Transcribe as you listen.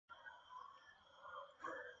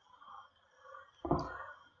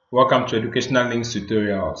Welcome to Educational Links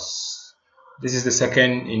Tutorials. This is the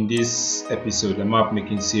second in this episode, the map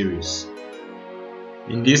making series.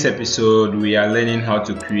 In this episode, we are learning how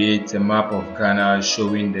to create a map of Ghana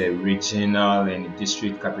showing the regional and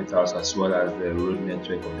district capitals as well as the road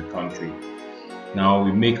network of the country. Now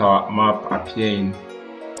we make our map appear in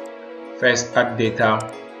first add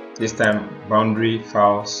data, this time boundary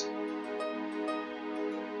files.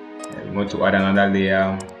 We want to add another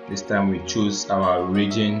layer. This time we choose our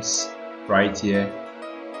regions right here.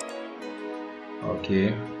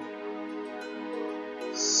 Okay,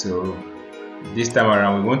 so this time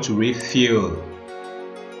around we want to refill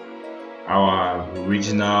our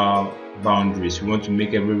regional boundaries. We want to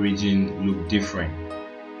make every region look different.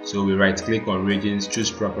 So we right click on regions,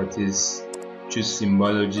 choose properties, choose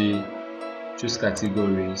symbology, choose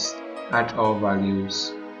categories, add all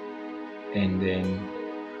values, and then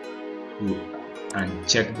and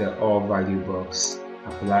check the all value box,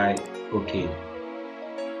 apply OK.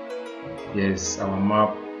 Yes, our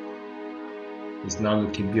map is now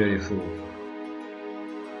looking beautiful.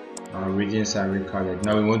 Our regions are recolored.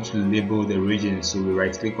 Now we want to label the regions, so we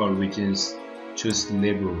right click on regions, choose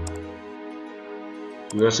label.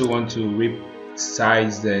 We also want to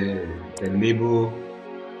resize the label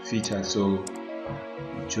feature, so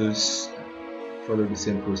choose follow the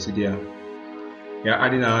same procedure. We are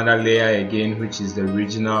adding another layer again, which is the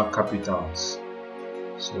regional capitals.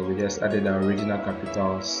 So we just added our regional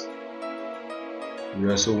capitals.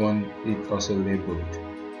 We also want it also labeled.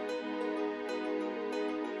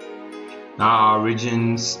 Now our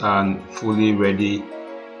regions are fully ready.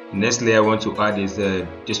 The next layer I want to add is the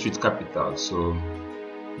district capital. So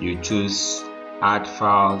you choose add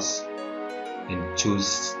files and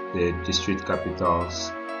choose the district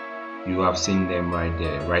capitals. You have seen them right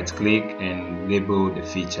there. Right click and label the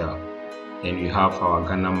feature, and you have our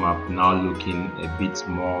Ghana map now looking a bit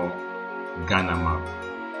more Ghana map.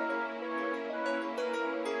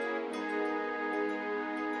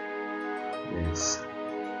 Yes,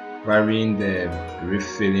 varying the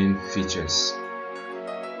refilling features,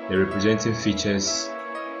 the representing features.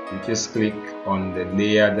 You just click on the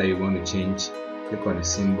layer that you want to change, click on the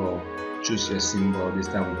symbol, choose your symbol. This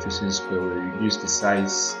time we're choosing square. We reduce the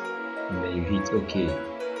size and then you hit OK.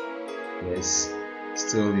 Yes, it's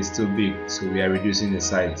still big, so we are reducing the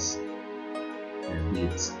size a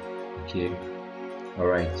bit. Okay,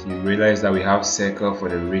 alright, you realize that we have circle for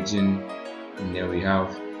the region and then we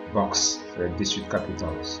have box for the district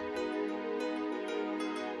capitals.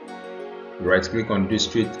 Right click on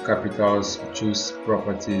district capitals, choose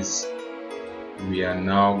properties. We are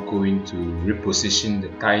now going to reposition the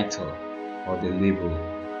title or the label,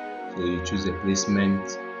 so you choose the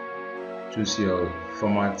placement, choose your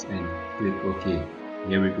format and click OK.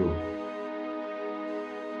 Here we go.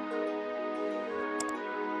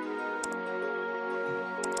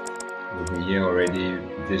 Over here already,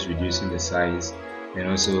 just reducing the size and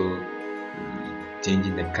also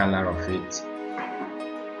changing the color of it,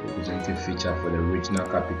 representing feature for the regional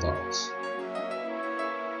capitals.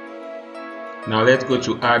 Now let's go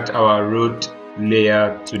to add our road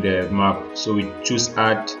layer to the map. So we choose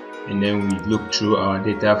add, and then we look through our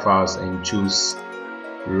data files and choose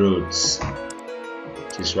roads,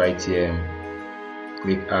 which is right here.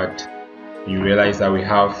 Click add. You realize that we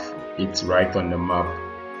have it right on the map,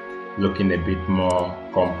 looking a bit more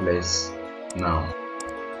complex now.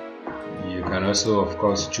 You can also of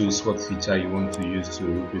course choose what feature you want to use to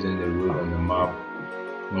represent the road on the map.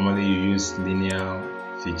 Normally you use linear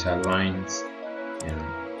feature lines.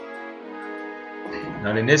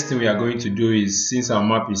 Now the next thing we are going to do is, since our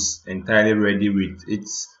map is entirely ready with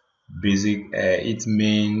its basic its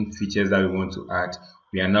main features that we want to add,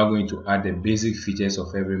 we are now going to add the basic features of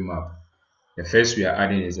every map. The first we are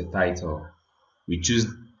adding is the title. We choose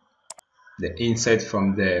the insert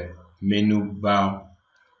from the menu bar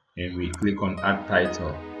and we click on add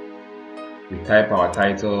title. We type our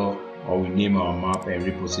title or we name our map and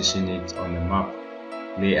reposition it on the map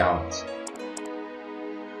layout.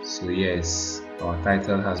 So yes, our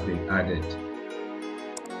title has been added.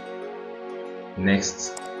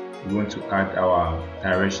 Next, we want to add our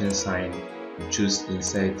direction sign. We choose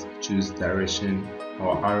insert, choose direction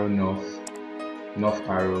or arrow north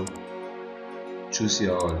arrow. Choose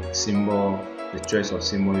your symbol, the choice of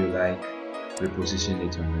symbol you like, reposition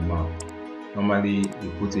it on the map. Normally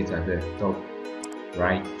you put it at the top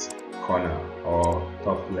right corner or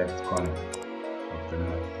top left corner of the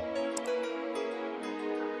map.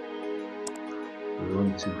 We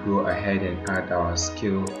want to go ahead and add our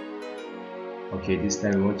scale. Okay, this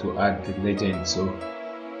time we want to add the legend, so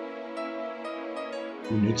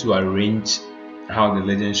we need to arrange how the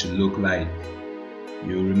legend should look like.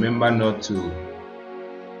 You remember not to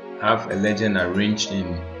have a legend arranged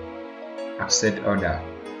in upset order.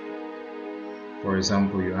 For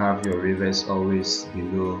example, you have your rivers always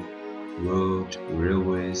below road,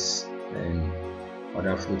 railways, and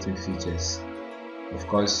other floating features. Of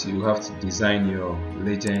course, you have to design your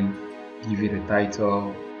legend, give it a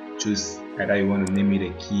title, choose either you want to name it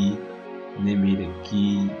a key,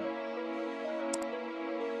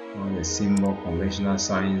 or a symbol, conventional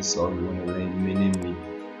signs, or you want to name it.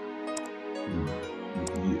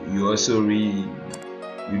 You also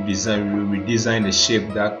redesign the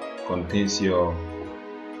shape that contains your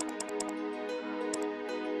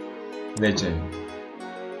legend,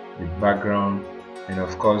 the background, and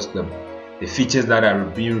of course the features that are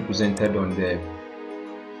being represented on the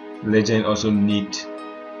legend also need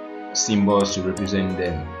symbols to represent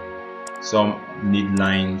them. Some need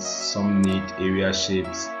lines, some need area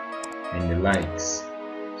shapes, and the likes.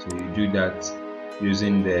 So you do that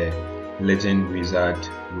using the legend wizard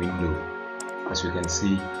window. As you can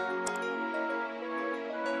see,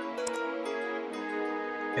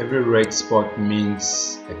 every red spot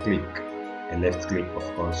means a click, a left click of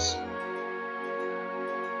course,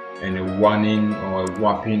 and a warning or a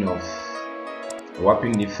warping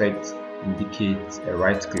effect indicates a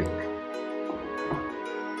right click.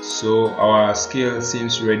 So our scale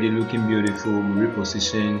seems ready, looking beautiful. We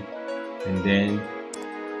reposition and then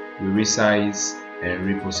we resize and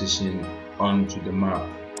reposition onto the map.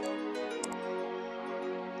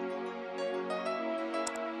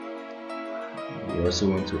 We also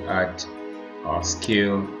want to add our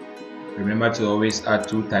scale. Remember to always add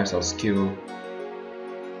two types of scale.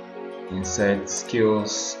 Insert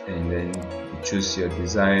scales and then you choose your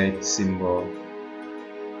desired symbol.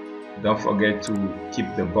 Don't forget to keep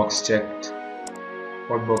the box checked.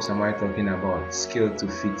 What box am I talking about? Scale to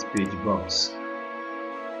fit page box.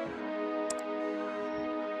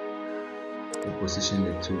 We position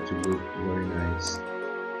the two to look very nice.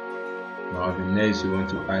 Now the next you want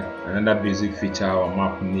to add another basic feature our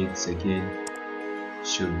map needs again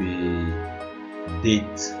should be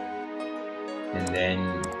date and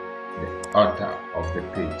then the author of the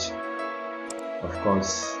page. Of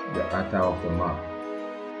course, the author of the map.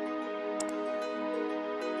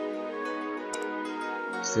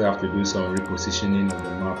 Still have to do some repositioning of the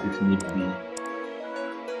map if need be.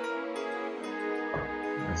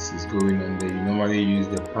 As is going on there, you normally use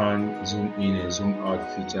the pan, zoom in and zoom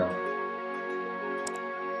out feature.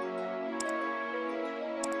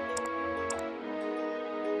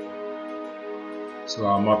 So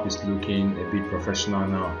our map is looking a bit professional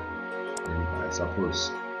now, and I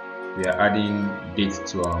suppose we are adding date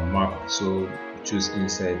to our map. So choose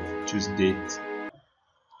insert, choose date,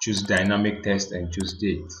 choose dynamic text and choose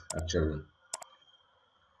date actually.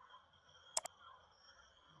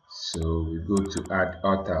 So we go to add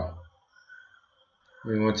author.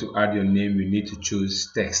 When you want to add your name, you need to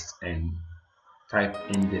choose text and type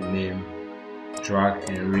in the name, drag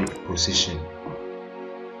and reposition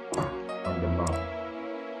on the map.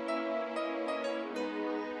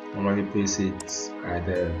 Normally place it at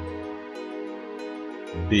the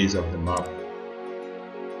base of the map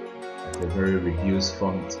at a very reduced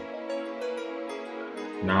font.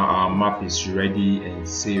 Now our map is ready and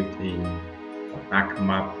saved in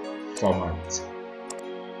ArcMap format.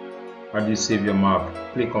 How do you save your map?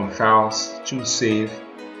 Click on Files, choose Save,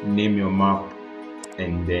 name your map,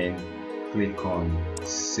 and then click on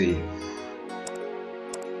Save.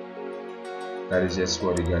 That is just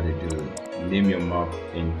what you gotta do. Name your map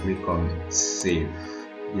and click on Save.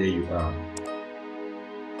 There you are.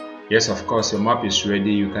 Yes, of course, your map is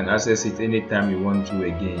ready. You can access it anytime you want to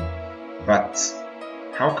again. But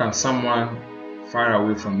how can someone far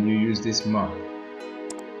away from you use this map?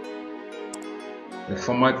 The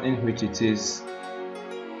format in which it is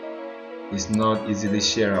not easily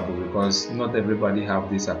shareable because not everybody have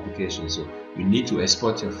this application. So you need to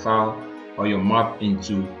export your file or your map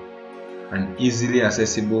into an easily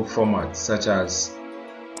accessible format such as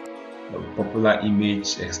popular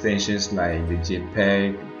image extensions like the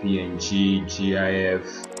JPEG, PNG, GIF,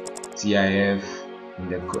 TIF, and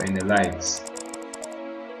the likes.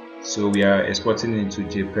 So we are exporting into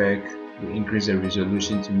JPEG. We increase the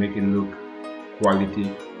resolution to make it look quality,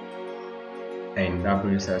 and that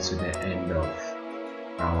brings us to the end of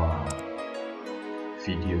our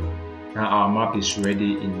video. Now our map is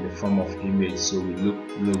ready in the form of image, so we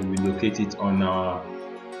locate it on our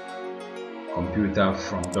computer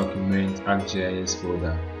from document ArcGIS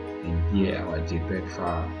folder, and here our JPEG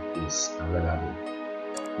file is available.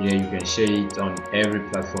 Here you can share it on every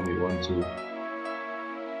platform you want to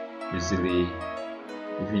easily,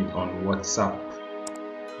 even on WhatsApp,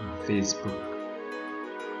 Facebook,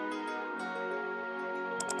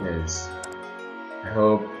 Yes, I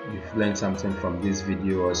hope you've learned something from this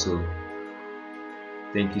video also.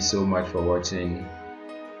 Thank you so much for watching,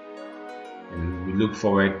 and we look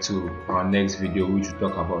forward to our next video, which will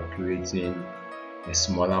talk about creating a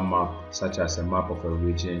smaller map, such as a map of a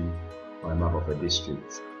region or a map of a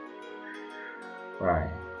district. Bye.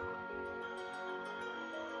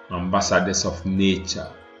 Ambassadors of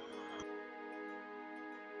nature.